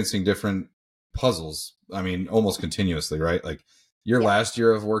experiencing different puzzles. I mean, almost continuously, right? Like your last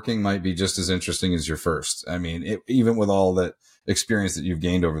year of working might be just as interesting as your first. I mean, even with all that experience that you've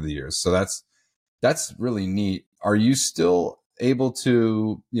gained over the years. So that's really neat. Are you still able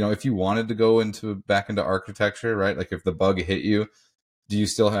to, if you wanted to go back into architecture, right? Like if the bug hit you, do you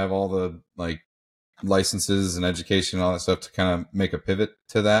still have all the like licenses and education and all that stuff to kind of make a pivot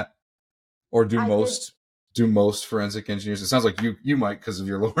to that? Or do I did. most forensic engineers? It sounds like you might because of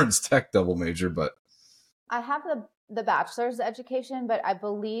your Lawrence Tech double major, but I have the bachelor's education, but I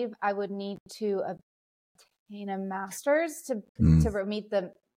believe I would need to obtain a master's to meet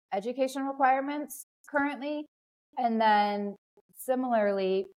the education requirements currently. And then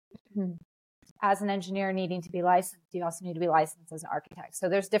similarly, as an engineer needing to be licensed, you also need to be licensed as an architect. So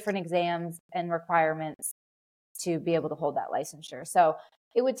there's different exams and requirements to be able to hold that licensure. So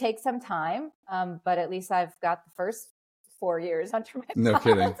it would take some time, but at least I've got the first 4 years under my no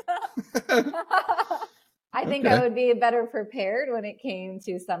kidding. I think I would be better prepared when it came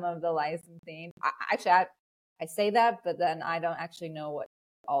to some of the licensing. I say that, but then I don't actually know what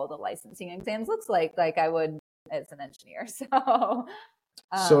all the licensing exams looks like I would as an engineer.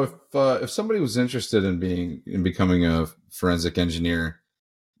 So if somebody was interested in becoming a forensic engineer,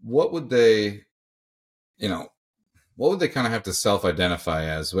 what would they, what would they kind of have to self-identify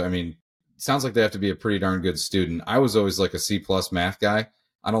as? I mean, it sounds like they have to be a pretty darn good student. I was always like a C+ math guy.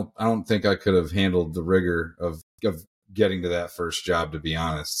 I don't think I could have handled the rigor of getting to that first job, to be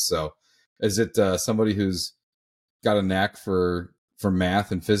honest. So is it somebody who's got a knack for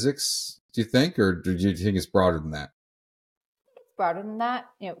math and physics, do you think, or do you think it's broader than that? Broader than that.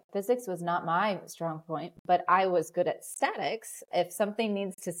 Physics was not my strong point, but I was good at statics. If something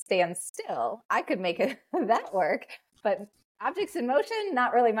needs to stand still, I could make that work. But objects in motion,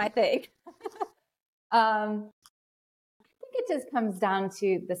 not really my thing. I think it just comes down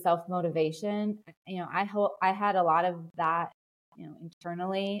to the self-motivation. I had a lot of that,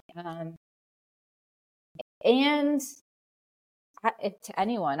 internally. And to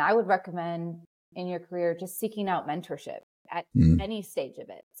anyone, I would recommend in your career just seeking out mentorship at any stage of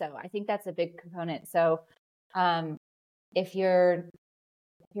it. So I think that's a big component. So if you're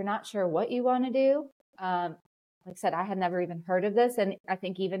not sure what you want to do, like I said, I had never even heard of this. And I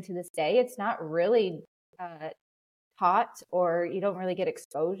think even to this day, it's not really taught, or you don't really get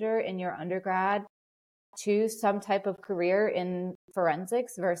exposure in your undergrad to some type of career in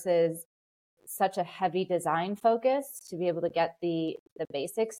forensics versus such a heavy design focus to be able to get the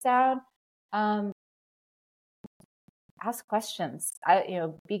basics down. Ask questions.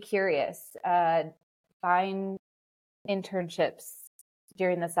 Be curious. Find internships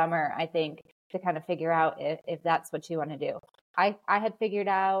during the summer, I think, to kind of figure out if that's what you want to do. I had figured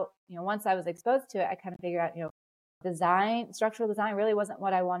out, once I was exposed to it, I kind of figured out, structural design really wasn't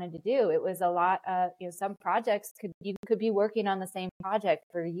what I wanted to do. It was a lot of, some projects you could be working on the same project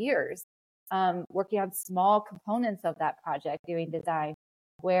for years, working on small components of that project, doing design,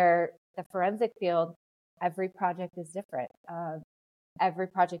 where the forensic field, every project is different. Every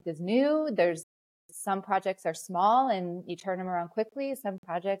project is new. Some projects are small and you turn them around quickly. Some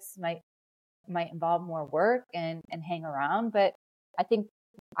projects might involve more work and hang around, but I think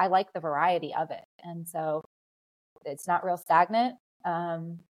I like the variety of it. And so it's not real stagnant.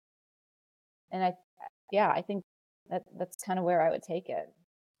 And I think that's kind of where I would take it.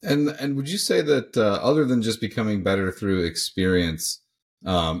 And would you say that other than just becoming better through experience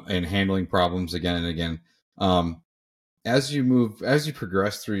and handling problems again and again, as you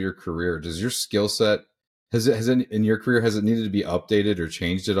progress through your career, does your skill set in your career, has it needed to be updated or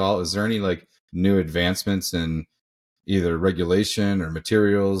changed at all? Is there any like new advancements in either regulation or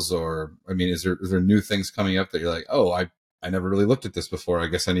materials, or I mean, is there new things coming up that you're like, oh, I never really looked at this before. I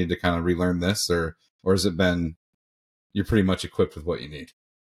guess I need to kind of relearn this, or has it been you're pretty much equipped with what you need?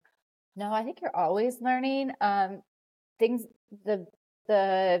 No, I think you're always learning. Things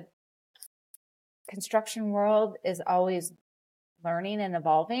the construction world is always learning and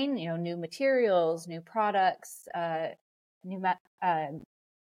evolving. New materials, new products, and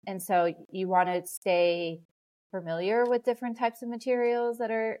so you want to stay familiar with different types of materials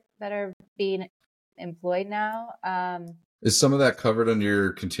that are being employed now. Is some of that covered under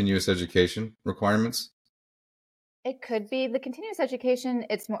your continuous education requirements? It could be the continuous education.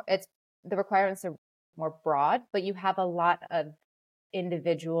 It's the requirements are more broad, but you have a lot of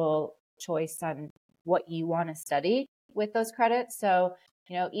individual choice on what you want to study with those credits. So,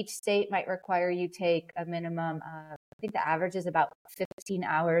 each state might require you take a minimum of, I think the average is about 15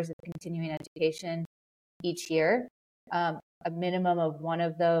 hours of continuing education each year. A minimum of one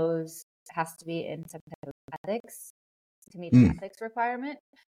of those has to be in some type of ethics to meet an ethics requirement.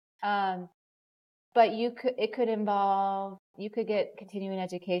 But it could involve, you could get continuing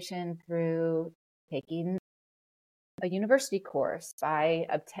education through taking a university course, by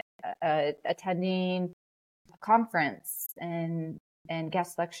attending a conference and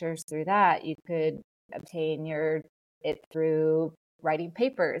guest lectures through that. You could obtain it through writing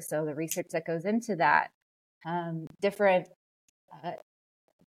papers, so the research that goes into that. Different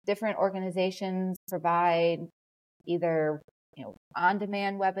organizations provide either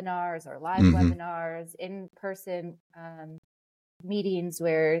on-demand webinars or live webinars, in-person meetings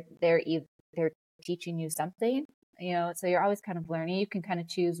where they're teaching you something. So you're always kind of learning. You can kind of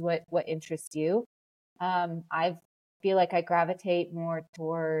choose what interests you. I feel like I gravitate more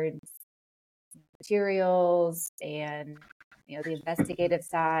towards materials and the investigative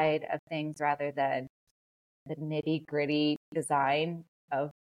side of things rather than the nitty gritty design of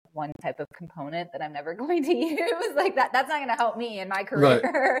one type of component that I'm never going to use. Like that's not going to help me in my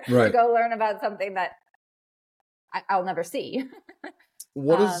career right. to go learn about something that I'll never see.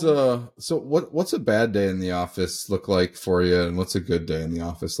 What's a bad day in the office look like for you, and what's a good day in the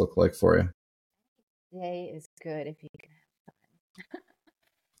office look like for you? Day is good if you can have fun.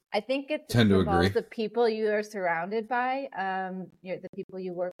 I think it Tend to involves agree. the people you are surrounded by, the people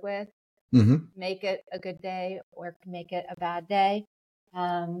you work with. Make it a good day or make it a bad day.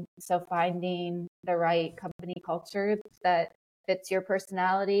 So finding the right company culture that fits your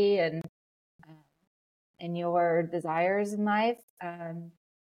personality and your desires in life.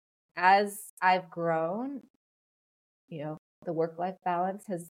 As I've grown, the work-life balance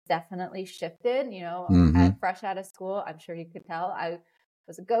has definitely shifted. Fresh out of school, I'm sure you could tell I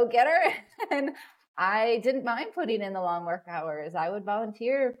was a go-getter and I didn't mind putting in the long work hours. I would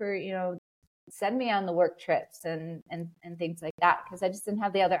volunteer for, send me on the work trips and things like that, because I just didn't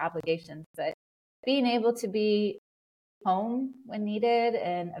have the other obligations. But being able to be home when needed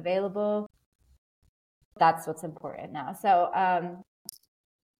and available, that's what's important now. So,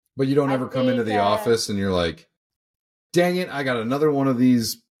 but you don't ever come into the office and you're like, dang it, I got another one of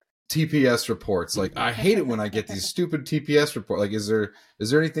these TPS reports. Like, I hate it when I get these stupid TPS reports. Like, is there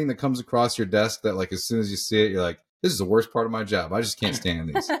anything that comes across your desk that, like, as soon as you see it, you're like, this is the worst part of my job. I just can't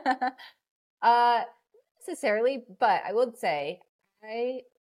stand these. Necessarily, but I would say I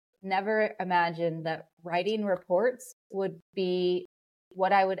never imagined that writing reports would be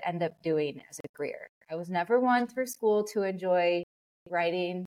what I would end up doing as a career. I was never one through school to enjoy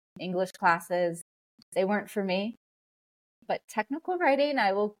writing. English classes, they weren't for me. But technical writing,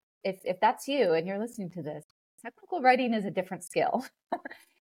 I will, if that's you and you're listening to this, technical writing is a different skill.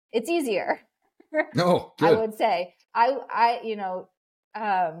 It's easier. No, good. I would say.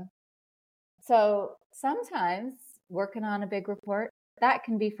 So sometimes working on a big report, that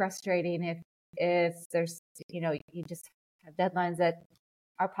can be frustrating if there's, you just have deadlines that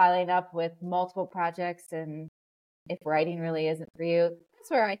are piling up with multiple projects, and if writing really isn't for you, that's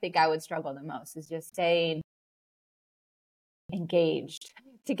where I think I would struggle the most, is just staying engaged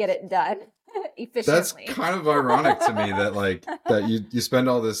to get it done efficiently. That's kind of ironic to me that you spend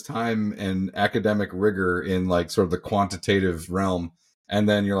all this time and academic rigor in like sort of the quantitative realm, and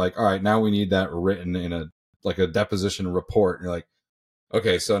then you're like, all right, now we need that written in a deposition report. And you're like,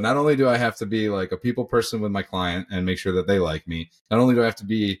 okay, so not only do I have to be like a people person with my client and make sure that they like me, not only do I have to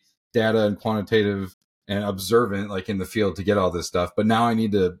be data and quantitative and observant like in the field to get all this stuff, but now I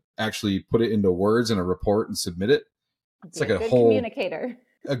need to actually put it into words in a report and submit it. It's like a good whole communicator.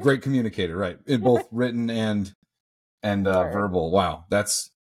 A great communicator, right? In both written and verbal. Wow,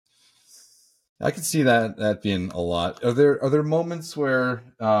 I could see that being a lot. Are there moments where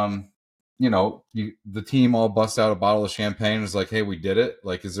the team all busts out a bottle of champagne and is like, hey, we did it?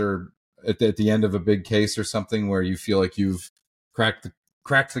 Like, is there at the end of a big case or something where you feel like you've cracked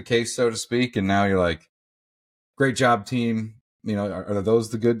the case, so to speak, and now you're like, great job, team? Are those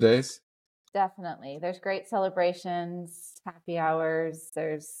the good days? Definitely. There's great celebrations, happy hours.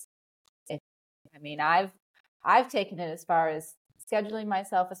 I've taken it as far as scheduling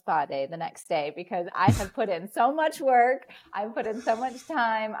myself a spa day the next day, because I have put in so much work. I've put in so much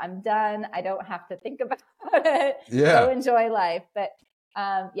time. I'm done. I don't have to think about it. Yeah. Go enjoy life. But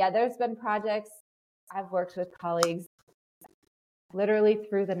there's been projects I've worked with colleagues literally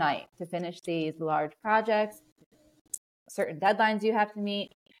through the night to finish these large projects, certain deadlines you have to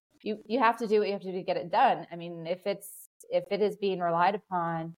meet. you have to do what you have to do to get it done. I mean, if it is being relied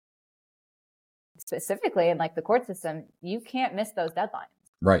upon specifically in like the court system, you can't miss those deadlines.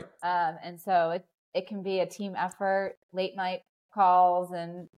 Right. And so it can be a team effort, late night calls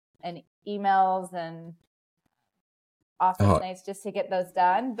and emails and office nights just to get those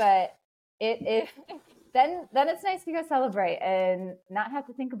done. But then it's nice to go celebrate and not have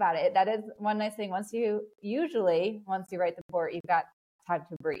to think about it. That is one nice thing. Once you write the report, you've got time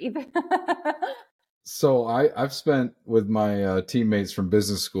to breathe. So I've spent with my teammates from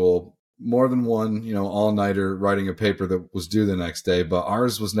business school more than one, all-nighter writing a paper that was due the next day, but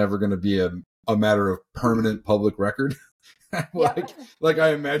ours was never going to be a matter of permanent public record. like I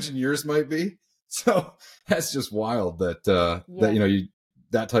imagine yours might be. So that's just wild that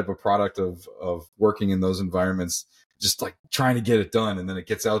that type of product of working in those environments, just like trying to get it done, and then it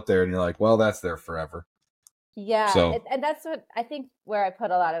gets out there and you're like, well, that's there forever. Yeah. So, and that's what I think where I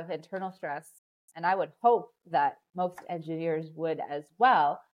put a lot of internal stress, and I would hope that most engineers would as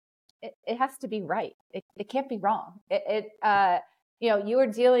well. It has to be right. It can't be wrong. You are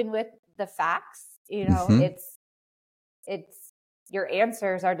dealing with the facts, it's your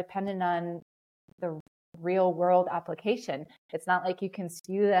answers are dependent on the real world application. It's not like you can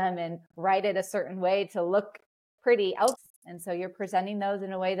skew them and write it a certain way to look pretty else. And so you're presenting those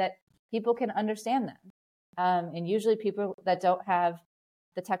in a way that people can understand them. And usually people that don't have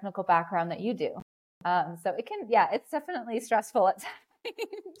the technical background that you do. So it's definitely stressful at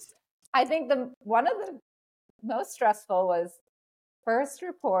times. I think one of the most stressful was first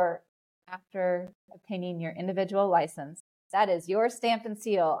report after obtaining your individual license. That is your stamp and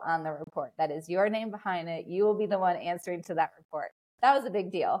seal on the report. That is your name behind it. You will be the one answering to that report. That was a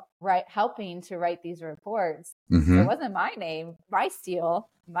big deal, right? Helping to write these reports. Mm-hmm. It wasn't my name, my seal,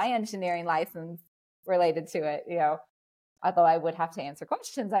 my engineering license related to it, although I would have to answer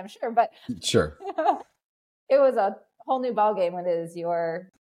questions, I'm sure, but sure. It was a whole new ballgame when it is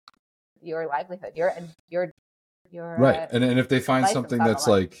your livelihood, your right. And if they find something that's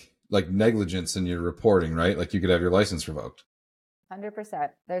like negligence in your reporting, right? Like you could have your license revoked. 100%.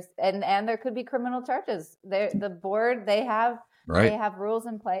 And there could be criminal charges. The board, they have rules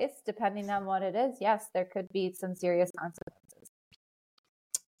in place depending on what it is. Yes, there could be some serious consequences.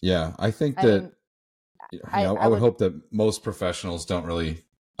 Yeah, I think that I would hope that most professionals don't really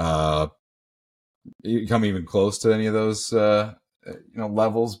come even close to any of those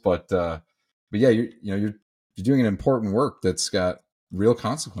levels, but yeah, you're doing an important work that's got real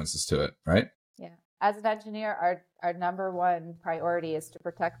consequences to it, right? Yeah. As an engineer, our number one priority is to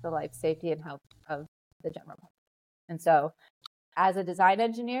protect the life, safety, and health of the general public. And so as a design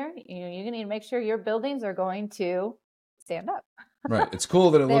engineer, you need to make sure your buildings are going to stand up. Right. It's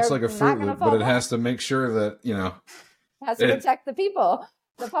cool that it looks like a Fruit Loop, but it has to make sure that, it has to protect the people,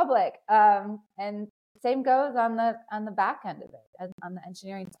 the public. And same goes on the back end of it, on the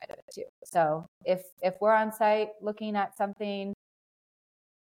engineering side of it too. So if we're on site looking at something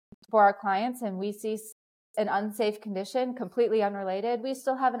for our clients and we see an unsafe condition completely unrelated, we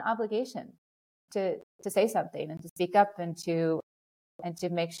still have an obligation to say something and to speak up and to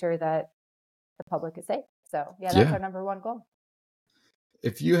make sure that the public is safe. So that's our number one goal.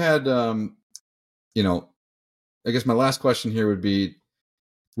 If you had, I guess my last question here would be,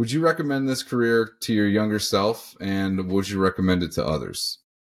 would you recommend this career to your younger self, and would you recommend it to others?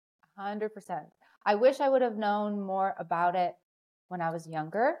 100%. I wish I would have known more about it when I was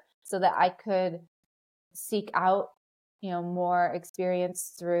younger so that I could seek out, more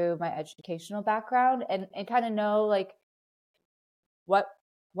experience through my educational background and kind of know like what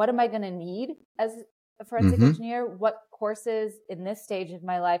am I going to need as a forensic engineer? What courses in this stage of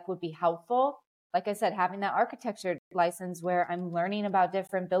my life would be helpful? Like I said, having that architecture license where I'm learning about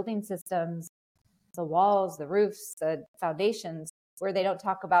different building systems, the walls, the roofs, the foundations, where they don't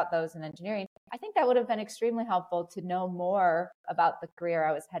talk about those in engineering. I think that would have been extremely helpful to know more about the career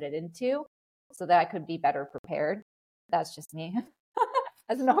I was headed into so that I could be better prepared. That's just me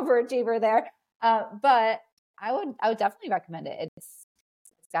as an overachiever there. But I would definitely recommend it. It's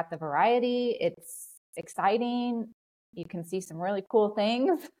got the variety. It's exciting. You can see some really cool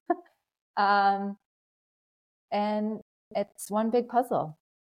things. And it's one big puzzle.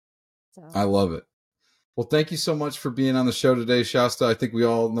 So. I love it. Well, thank you so much for being on the show today, Shasta. I think we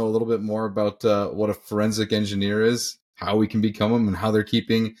all know a little bit more about what a forensic engineer is, how we can become them, and how they're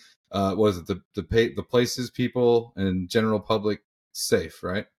keeping the places, people, and general public safe,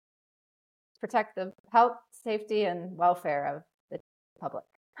 right? Protect the health, safety, and welfare of the public,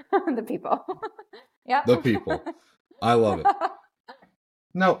 the people. Yeah, the people. I love it.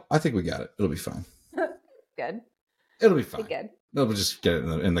 No, I think we got it. It'll be fine. Good. It'll be fine. Be good. No, we'll just get it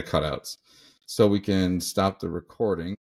in the cutouts. So we can stop the recording.